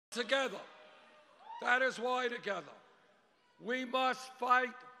together. That is why together we must fight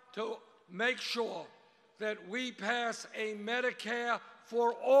to make sure that we pass a Medicare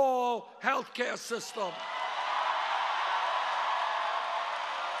for all healthcare system.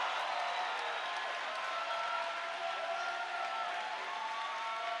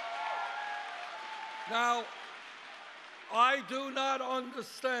 Now, I do not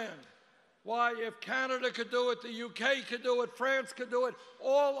understand why, if Canada could do it, the UK could do it, France could do it,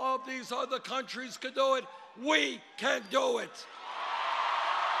 all of these other countries could do it, we can do it.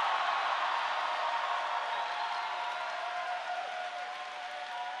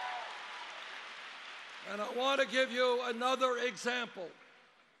 And I want to give you another example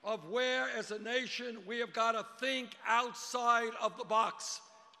of where, as a nation, we have got to think outside of the box.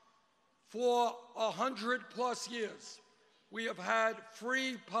 For 100+ years, we have had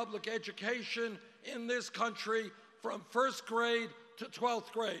free public education in this country from 1st grade to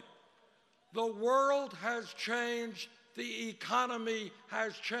 12th grade. The world has changed. The economy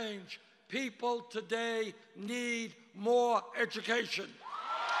has changed. People today need more education.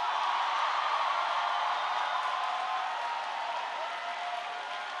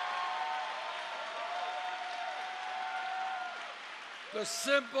 The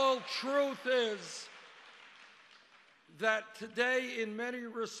simple truth is that today, in many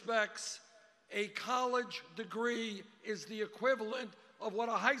respects, a college degree is the equivalent of what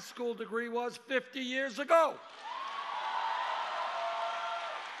a high school degree was 50 years ago.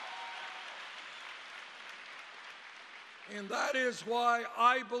 And that is why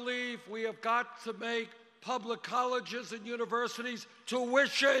I believe we have got to make public colleges and universities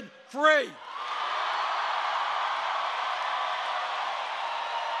tuition-free.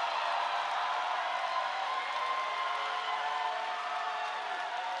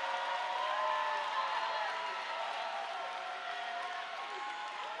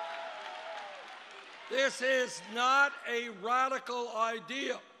 This is not a radical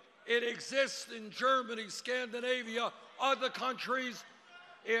idea. It exists in Germany, Scandinavia, other countries.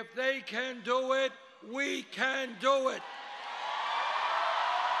 If they can do it, we can do it.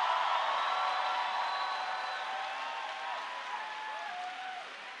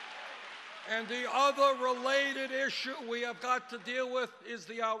 And the other related issue we have got to deal with is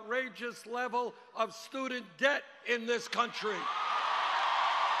the outrageous level of student debt in this country.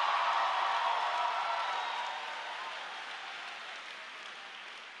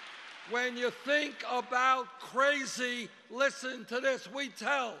 When you think about crazy, listen to this. We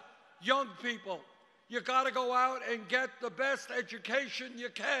tell young people, you got to go out and get the best education you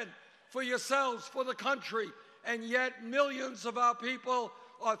can for yourselves, for the country. And yet millions of our people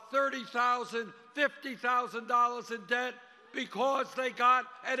are $30,000, $50,000 in debt because they got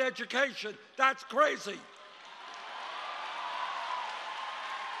an education. That's crazy.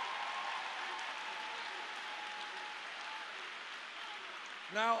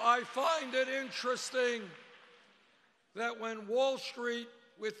 Now, I find it interesting that when Wall Street,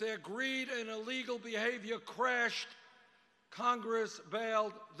 with their greed and illegal behavior, crashed, Congress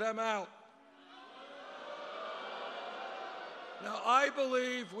bailed them out. Now, I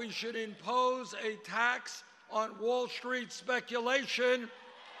believe we should impose a tax on Wall Street speculation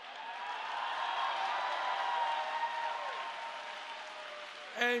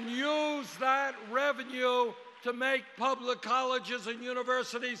and use that revenue to make public colleges and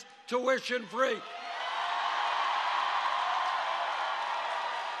universities tuition-free.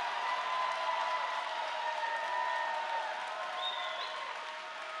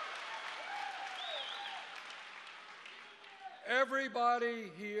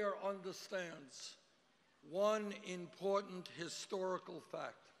 Everybody here understands one important historical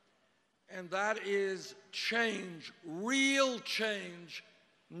fact, and that is change, real change,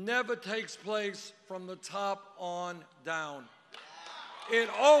 never takes place from the top on down. It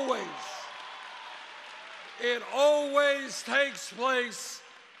always takes place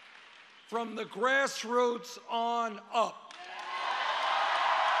from the grassroots on up.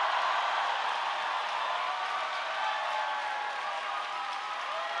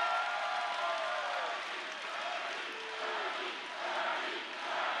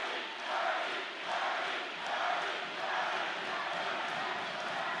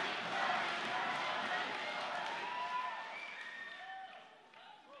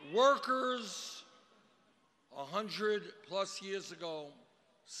 Workers 100+ years ago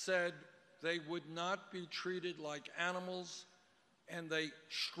said they would not be treated like animals, and they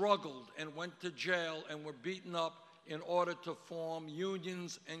struggled and went to jail and were beaten up in order to form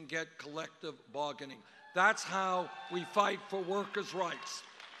unions and get collective bargaining. That's how we fight for workers' rights.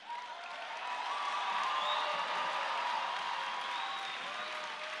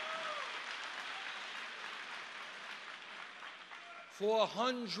 For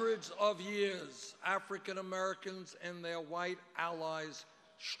hundreds of years, African Americans and their white allies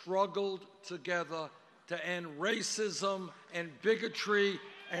struggled together to end racism and bigotry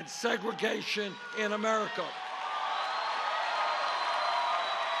and segregation in America.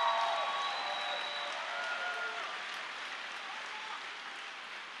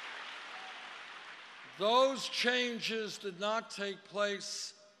 Those changes did not take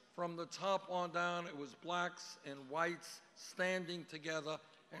place from the top on down. It was blacks and whites standing together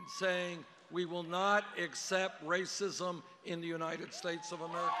and saying, we will not accept racism in the United States of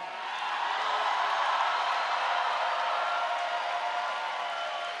America.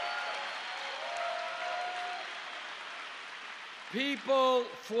 People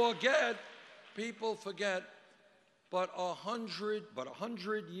forget, but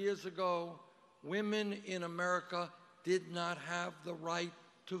 100 years ago, women in America did not have the right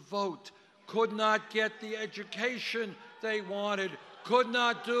to vote, could not get the education they wanted, could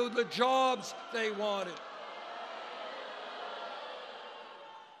not do the jobs they wanted.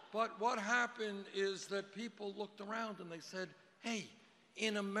 But what happened is that people looked around and they said, hey,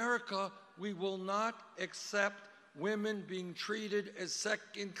 in America, we will not accept women being treated as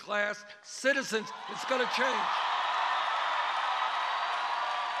second-class citizens. It's going to change.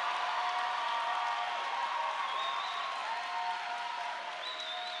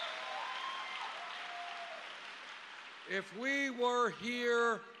 If we were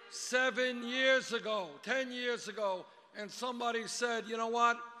here 7 years ago, 10 years ago, and somebody said, you know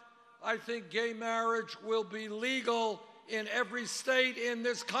what, I think gay marriage will be legal in every state in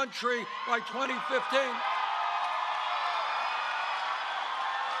this country by 2015.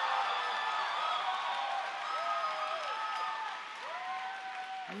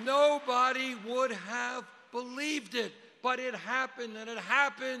 Nobody would have believed it, but it happened, and it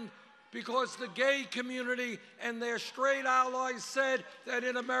happened because the gay community and their straight allies said that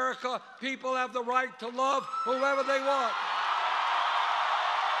in America, people have the right to love whoever they want.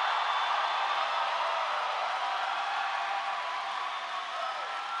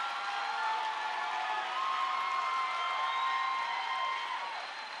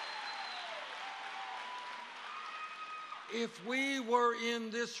 If we were in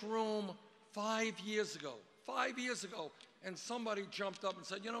this room 5 years ago, and somebody jumped up and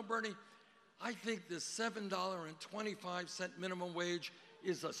said, you know, Bernie, I think this $7.25 minimum wage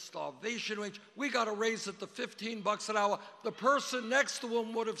is a starvation wage. We got to raise it to $15 an hour. The person next to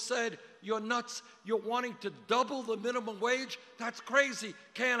him would have said, you're nuts. You're wanting to double the minimum wage? That's crazy.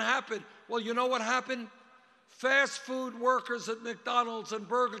 Can't happen. Well, you know what happened? Fast food workers at McDonald's and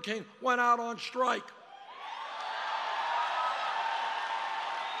Burger King went out on strike.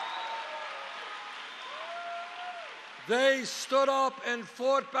 They stood up and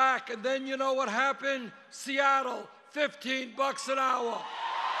fought back, and then you know what happened? Seattle, $15 an hour.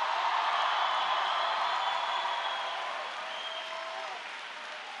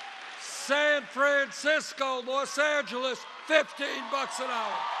 San Francisco, Los Angeles, $15 an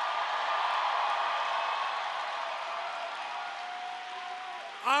hour.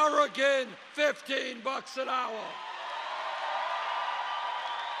 Oregon, $15 an hour.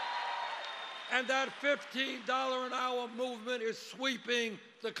 And that $15 an hour movement is sweeping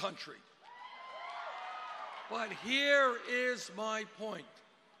the country. But here is my point,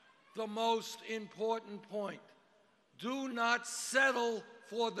 the most important point. Do not settle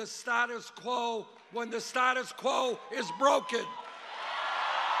for the status quo when the status quo is broken.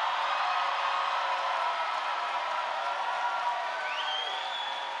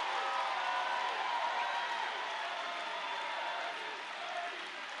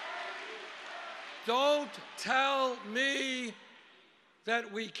 Don't tell me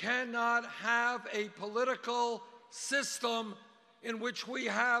that we cannot have a political system in which we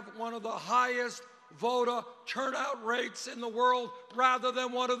have one of the highest voter turnout rates in the world rather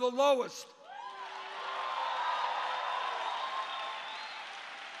than one of the lowest.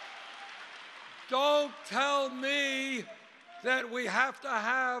 Don't tell me that we have to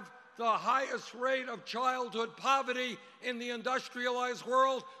have the highest rate of childhood poverty in the industrialized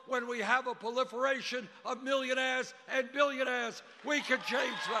world when we have a proliferation of millionaires and billionaires. We can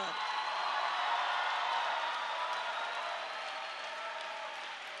change that.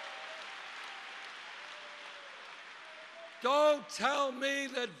 Don't tell me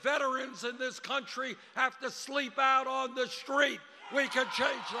that veterans in this country have to sleep out on the street. We can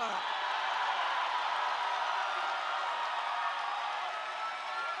change that.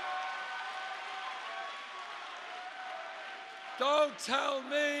 Don't tell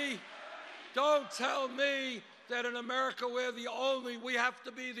me that in America we have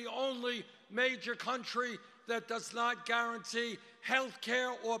to be the only major country that does not guarantee health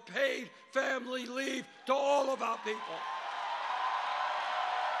care or paid family leave to all of our people.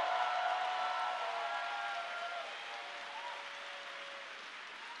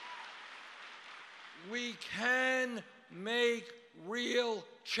 We can make real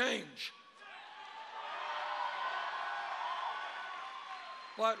change.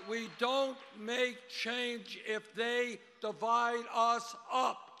 But we don't make change if they divide us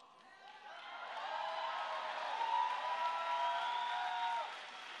up.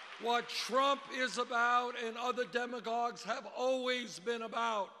 What Trump is about and other demagogues have always been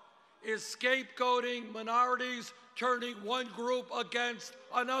about is scapegoating minorities, turning one group against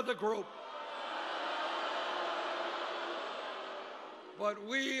another group. But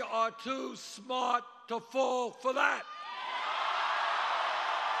we are too smart to fall for that.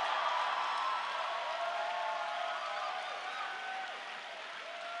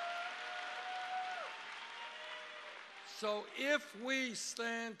 So if we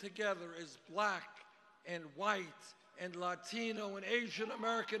stand together as black and white and Latino and Asian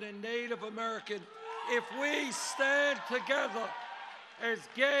American and Native American, if we stand together as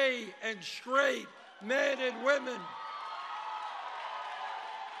gay and straight men and women,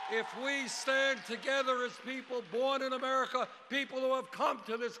 if we stand together as people born in America, people who have come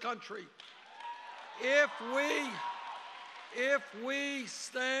to this country, if we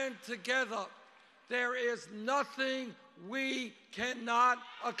stand together, there is nothing we cannot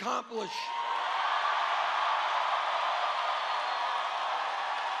accomplish.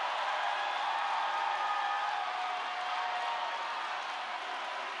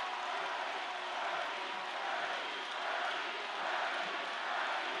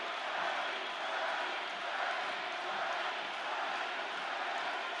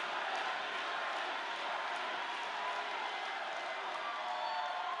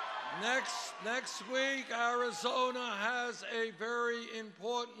 Next week, Arizona has a very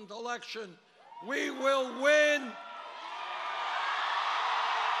important election. We will win.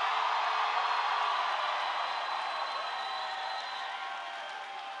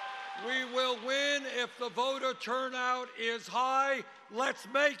 We will win if the voter turnout is high. Let's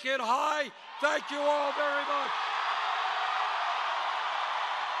make it high. Thank you all very much.